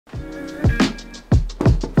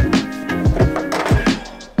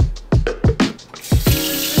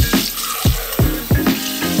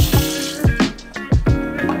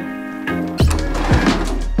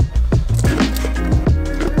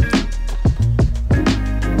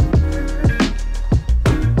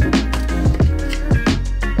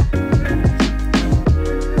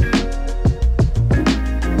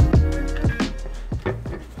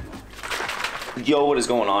what is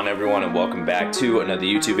going on, everyone, and welcome back to another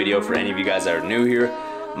YouTube video. For any of you guys that are new here,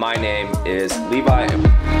 my name is Levi.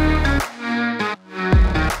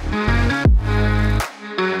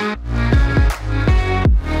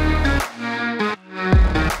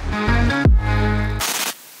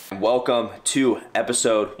 Welcome to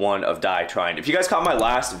episode 1 of Die Trying. If you guys caught my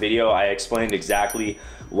last video, I explained exactly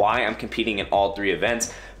why I'm competing in all 3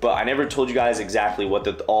 events, but I never told you guys exactly what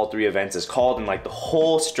all 3 events is called and like the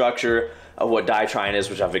whole structure of what Die Trying is,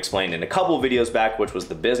 which I've explained in a couple of videos back, which was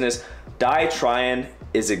the business. Die Trying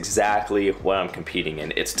is exactly what I'm competing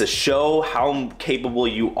in. It's to show how capable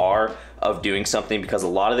you are of doing something, because a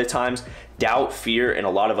lot of the times doubt, fear, and a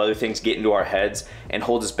lot of other things get into our heads and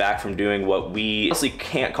hold us back from doing what we honestly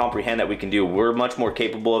can't comprehend that we can do. We're much more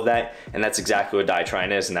capable of that, and that's exactly what Die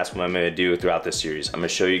Trying is, and that's what I'm gonna do throughout this series. I'm gonna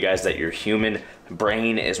show you guys that your human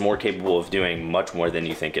brain is more capable of doing much more than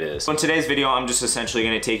you think it is. So in today's video, I'm just essentially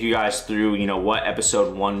gonna take you guys through, what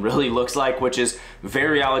episode 1 really looks like, which is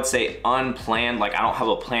very, I would say, unplanned. Like, I don't have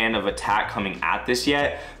a plan of attack coming at this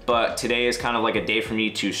yet, but today is kind of like a day for me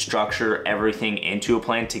to structure everything into a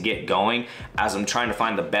plan to get going, as I'm trying to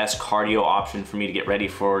find the best cardio option for me to get ready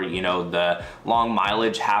for, the long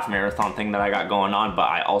mileage half marathon thing that I got going on. But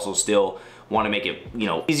I also still want to make it,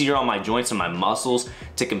 easier on my joints and my muscles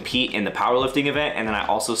to compete in the powerlifting event. And then I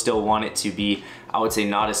also still want it to be, I would say,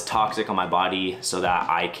 not as toxic on my body, so that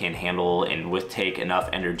I can handle and take enough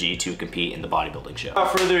energy to compete in the bodybuilding show.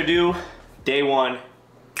 Without further ado, day 1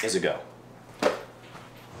 is a go.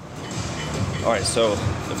 All right, so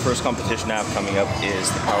the first competition I have coming up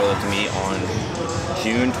is the powerlifting meet on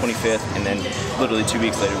June 25th, and then literally 2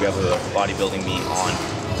 weeks later we have a bodybuilding meet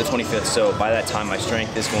on the 25th. So by that time my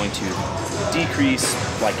strength is going to decrease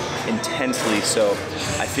like intensely. So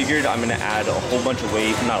I figured I'm gonna add a whole bunch of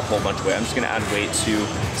weight, not a whole bunch of weight, I'm just gonna add weight to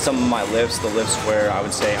some of my lifts, the lifts where I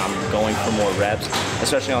would say I'm going for more reps,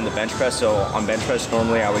 especially on the bench press. So on bench press,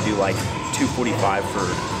 normally I would do like 245 for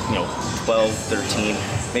 12, 13,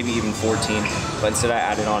 maybe even 14, but instead I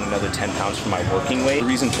added on another 10 pounds for my working weight. The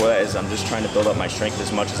reason for that is I'm just trying to build up my strength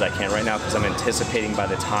as much as I can right now, because I'm anticipating by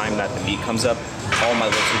the time that the meet comes up, all my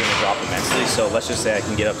lifts are gonna drop immensely. So let's just say I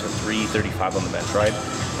can get up to 335 on the bench, right?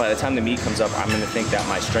 By the time the meet comes up, I'm gonna think that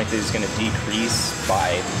my strength is gonna decrease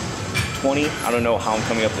by 20. I don't know how I'm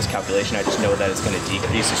coming up with this calculation, I just know that it's gonna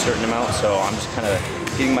decrease a certain amount. So I'm just kind of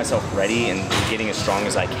getting myself ready and getting as strong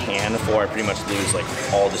as I can before I pretty much lose like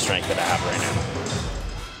all the strength that I have right now.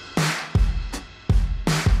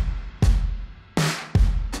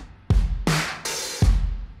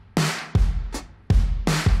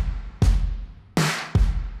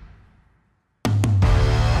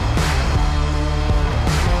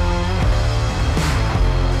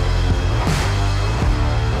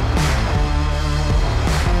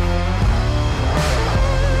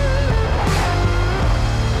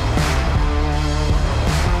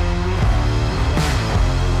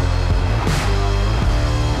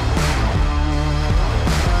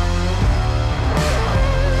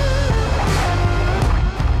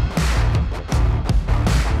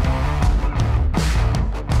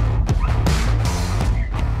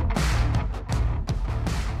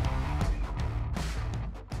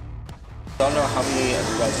 I don't know how many of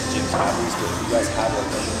you guys gyms have these, but if you guys have like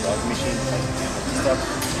a rug machine, like handles and stuff,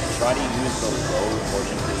 try to use the low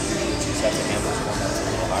portion, because usually 2 sets of handles, one that's a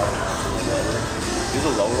little higher and one's a little lower. Use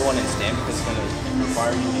a lower one and stand, because it's going to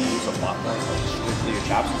require you to use a lot more like strictly your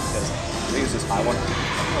chops, because if I use this high one,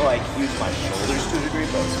 I'm going to like use my shoulders to a degree,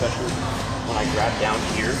 but especially when I grab down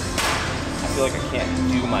here, I feel like I can't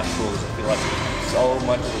do my shoulders. I feel like so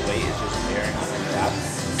much of the weight is just bearing on your abs.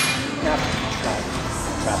 You have to try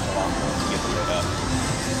a lot more to get the weight up.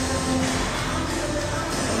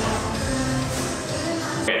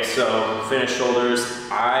 Okay, so finished shoulders.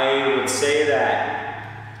 I would say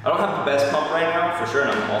that I don't have the best pump right now, for sure,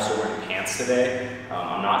 and I'm also wearing pants today.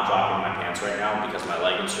 I'm not dropping my pants right now because my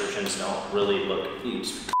leg insertions don't really look,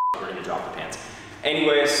 we're gonna drop the pants.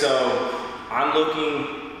 Anyway, so I'm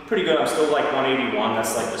looking pretty good. I'm still like 181.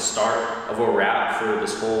 That's like the start of where we're at for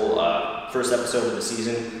this whole first episode of the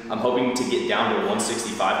season. I'm hoping to get down to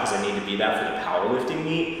 165 because I need to be that for the powerlifting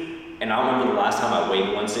meet. And I don't remember the last time I weighed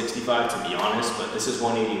 165, to be honest, but this is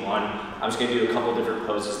 181. I'm just gonna do a couple different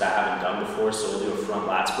poses that I haven't done before. So we'll do a front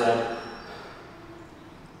lat spread.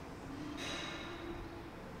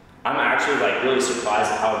 I'm actually like really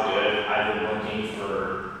surprised at how good I've been looking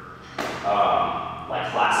for like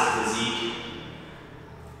classic physique.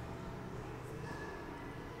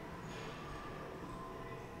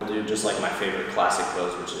 I'll do just like my favorite classic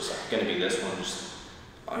pose, which is gonna be this one. Just,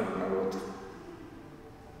 I don't remember what the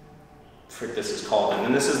frick this is called. And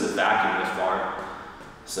then this is the vacuum this far.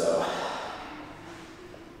 So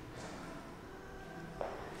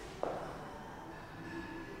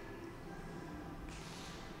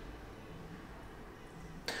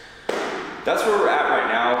that's where we're at right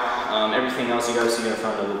now. Everything else you guys see in the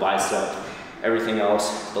front of the bicep, everything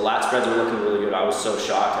else. The lat spreads are looking really good. I was so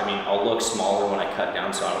shocked. I mean, I'll look smaller when I cut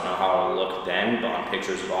down, so I don't know how I'll look then, but on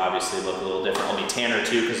pictures it'll obviously look a little different. I'll be tanner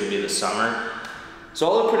too because it'll be the summer. So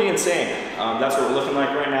I'll look pretty insane. That's what we're looking like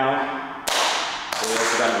right now. But we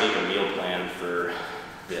also gotta make a meal plan for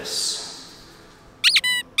this.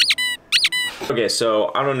 Okay,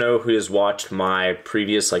 so I don't know who has watched my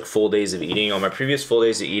previous like full days of eating. On my previous full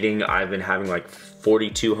days of eating, I've been having like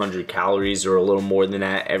 4,200 calories or a little more than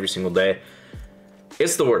that every single day.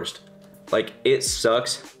 It's the worst. Like, it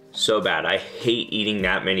sucks so bad. I hate eating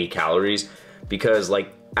that many calories because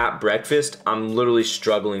like at breakfast, I'm literally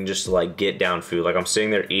struggling just to like get down food. Like, I'm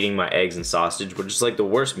sitting there eating my eggs and sausage, which is like the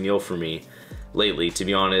worst meal for me lately, to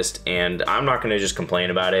be honest. And I'm not gonna just complain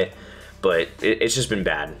about it, but it's just been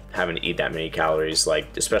bad having to eat that many calories.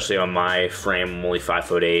 Like, especially on my frame, I'm only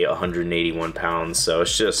 5'8", 181 pounds. So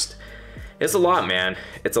it's a lot, man.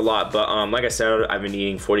 It's a lot. But like I said, I've been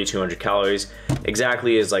eating 4,200 calories.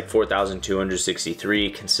 Exactly is like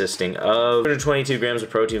 4,263, consisting of 122 grams of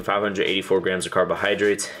protein, 584 grams of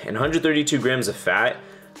carbohydrates, and 132 grams of fat.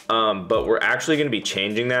 But we're actually gonna be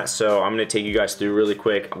changing that. So I'm gonna take you guys through really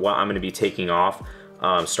quick what I'm gonna be taking off.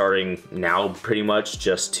 Starting now pretty much,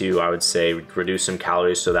 just to, I would say, reduce some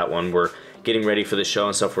calories so that when we're getting ready for the show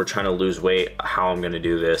and stuff, we're trying to lose weight, how I'm gonna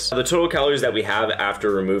do this. The total calories that we have after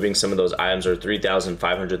removing some of those items are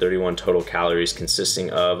 3,531 total calories, consisting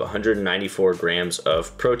of 194 grams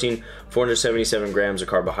of protein, 477 grams of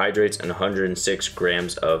carbohydrates, and 106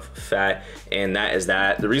 grams of fat. And that is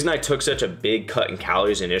that. The reason I took such a big cut in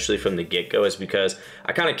calories initially from the get-go is because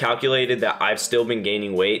I kind of calculated that I've still been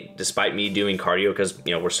gaining weight despite me doing cardio, because,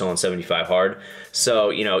 you know, we're still on 75 hard. So,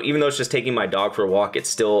 you know, even though it's just taking my dog for a walk, it's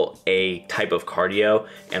still a type of cardio,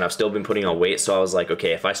 and I've still been putting on weight. So I was like,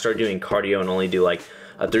 okay, if I start doing cardio and only do like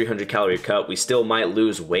a 300 calorie cut, we still might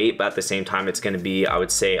lose weight, but at the same time, it's gonna be, I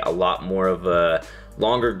would say, a lot more of a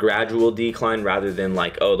longer gradual decline rather than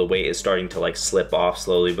like, oh, the weight is starting to like slip off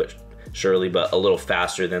slowly but surely, but a little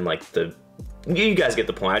faster than like you guys get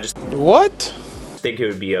the point. I just think it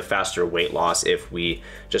would be a faster weight loss if we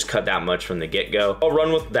just cut that much from the get-go. I'll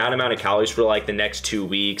run with that amount of calories for like the next 2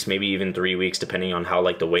 weeks, maybe even 3 weeks, depending on how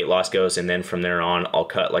like the weight loss goes. And then from there on, I'll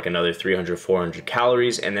cut like another 300, 400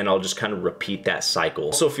 calories, and then I'll just kind of repeat that cycle. I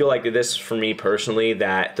also feel like this, for me personally,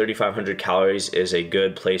 that 3,500 calories is a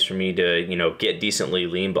good place for me to, you know, get decently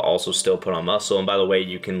lean, but also still put on muscle. And by the way,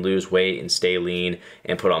 you can lose weight and stay lean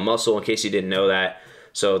and put on muscle, in case you didn't know that.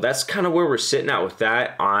 So that's kind of where we're sitting at with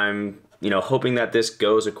that. I'm, you know, hoping that this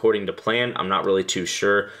goes according to plan. I'm not really too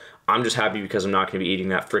sure. I'm just happy because I'm not gonna be eating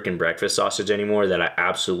that freaking breakfast sausage anymore that I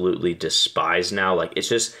absolutely despise now. Like, it's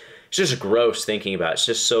just gross thinking about it. It's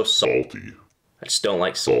just so salty. I just don't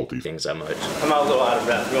like salty things that much. I'm a little out of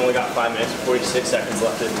breath. We only got 5 minutes and 46 seconds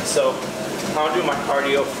left in. So I'm doing my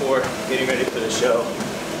cardio for getting ready for the show,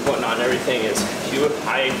 whatnot, and everything is cute.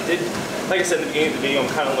 I did, like I said in the beginning of the video, I'm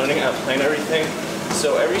kind of learning how to plan everything.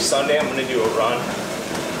 So every Sunday I'm gonna do a run.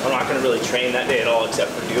 I'm not gonna really train that day at all except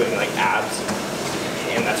for doing like abs,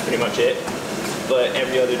 and that's pretty much it. But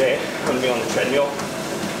every other day I'm gonna be on the treadmill,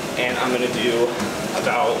 and I'm gonna do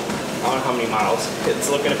about, I don't know how many miles. It's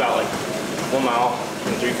looking about like 1 mile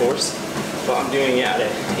and 3/4, but I'm doing it at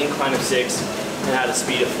an incline of 6 and at a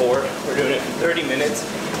speed of 4. We're doing it for 30 minutes.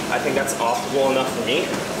 I think that's optimal enough for me.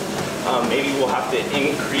 Maybe we'll have to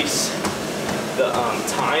increase the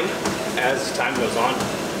time as time goes on.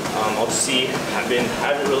 I'll just see. I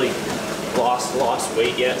haven't really lost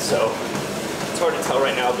weight yet, so it's hard to tell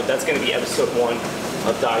right now, but that's going to be episode 1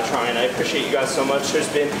 of Die Trying. I appreciate you guys so much. There's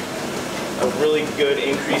been a really good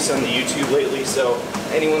increase on the YouTube lately, so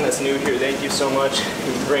anyone that's new here, thank you so much.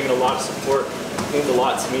 You've been bringing a lot of support. It means a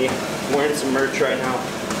lot to me. I'm wearing some merch right now.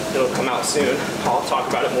 It'll come out soon. I'll talk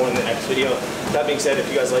about it more in the next video. That being said, if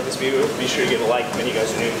you guys like this video, be sure to give a like. If any of you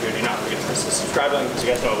guys are new here, do not forget to press the subscribe button because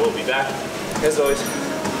you guys know I will be back. As always,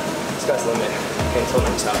 sky's the limit. Until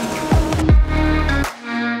next time.